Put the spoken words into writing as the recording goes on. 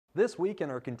This week in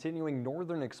our continuing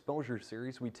Northern Exposure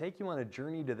series, we take you on a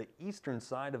journey to the eastern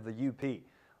side of the UP.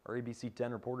 Our ABC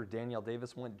 10 reporter Danielle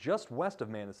Davis went just west of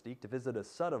Manistee to visit a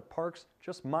set of parks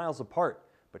just miles apart,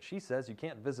 but she says you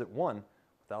can't visit one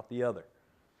without the other.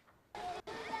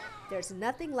 There's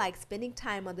nothing like spending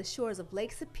time on the shores of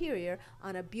Lake Superior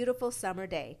on a beautiful summer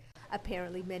day.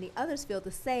 Apparently, many others feel the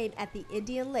same at the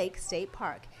Indian Lake State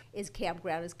Park. Its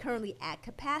campground is currently at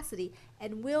capacity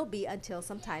and will be until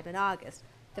sometime in August.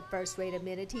 The first-rate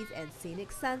amenities and scenic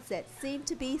sunsets seem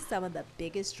to be some of the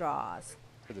biggest draws.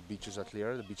 The beaches are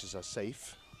clear, the beaches are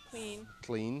safe,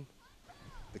 clean.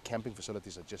 The camping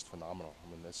facilities are just phenomenal.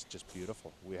 I mean, it's just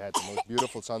beautiful. We had the most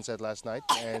beautiful sunset last night,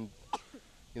 and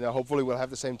hopefully we'll have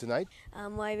the same tonight.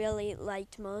 What I really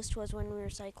liked most was when we were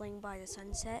cycling by the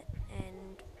sunset,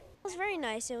 and it was very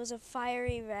nice. It was a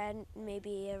fiery red,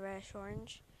 maybe a reddish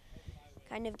orange.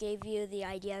 Kind of gave you the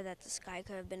idea that the sky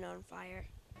could have been on fire.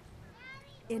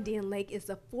 Indian Lake is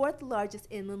the fourth largest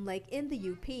inland lake in the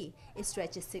UP. It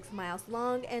stretches 6 miles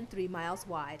long and 3 miles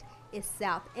wide. Its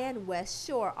south and west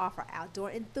shore offer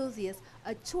outdoor enthusiasts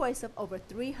a choice of over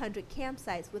 300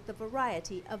 campsites with a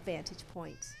variety of vantage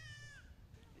points.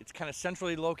 It's kind of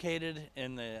centrally located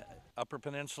in the Upper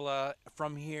Peninsula.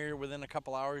 From here, within a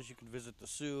couple hours, you can visit the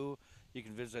Sioux, you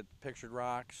can visit Pictured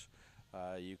Rocks,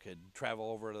 you could travel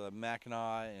over to the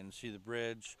Mackinac and see the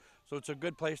bridge. So it's a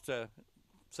good place to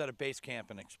set a base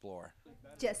camp and explore.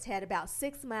 Just head about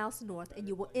 6 miles north and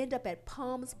you will end up at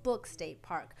Palms Book State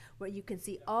Park, where you can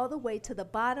see all the way to the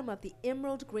bottom of the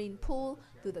emerald green pool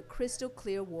through the crystal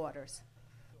clear waters.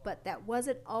 But that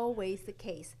wasn't always the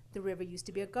case. The river used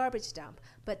to be a garbage dump,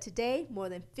 but today more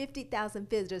than 50,000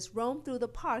 visitors roam through the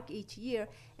park each year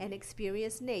and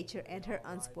experience nature and her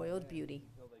unspoiled beauty.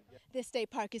 This state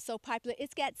park is so popular,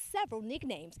 it's got several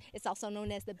nicknames. It's also known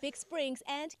as the Big Springs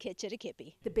and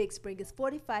Kitchitikipi. The Big Spring is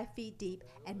 45 feet deep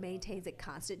and maintains a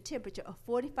constant temperature of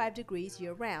 45 degrees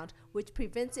year-round, which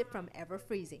prevents it from ever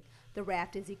freezing. The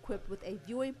raft is equipped with a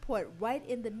viewing port right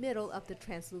in the middle of the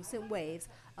translucent waves,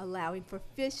 allowing for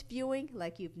fish viewing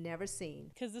like you've never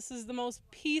seen. Because this is the most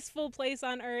peaceful place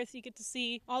on earth. You get to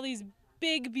see all these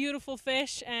big, beautiful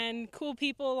fish and cool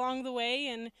people along the way,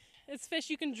 and it's fish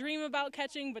you can dream about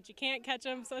catching, but you can't catch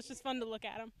them, so it's just fun to look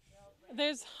at them.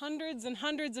 There's hundreds and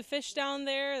hundreds of fish down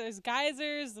there. There's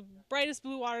geysers, the brightest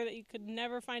blue water that you could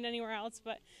never find anywhere else,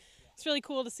 but it's really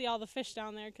cool to see all the fish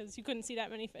down there because you couldn't see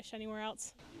that many fish anywhere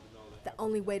else. The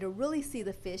only way to really see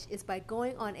the fish is by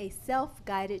going on a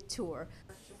self-guided tour.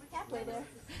 Halfway there.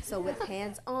 So with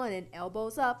hands on and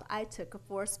elbows up, I took her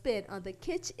for a spin on the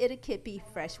Kitchitikipi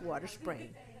freshwater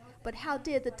spring. But how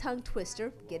did the tongue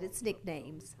twister get its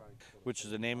nicknames? Which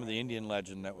is the name of the Indian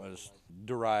legend that was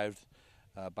derived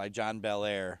by John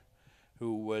Belair,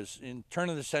 who was, in turn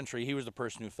of the century, he was the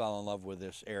person who fell in love with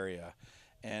this area.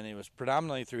 And it was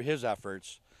predominantly through his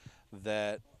efforts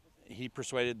that he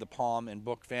persuaded the Palm and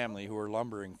Book family, who were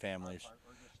lumbering families,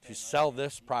 to sell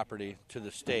this property to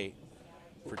the state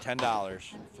for $10,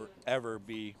 forever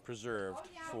be preserved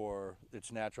for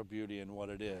its natural beauty and what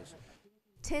it is.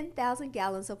 10,000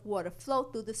 gallons of water flow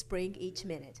through the spring each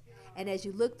minute. And as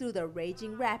you look through the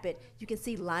raging rapid, you can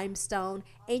see limestone,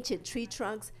 ancient tree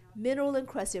trunks,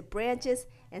 mineral-encrusted branches,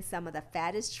 and some of the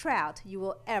fattest trout you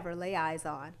will ever lay eyes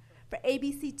on. For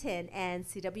ABC 10 and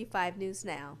CW5 News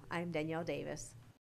Now, I'm Danielle Davis.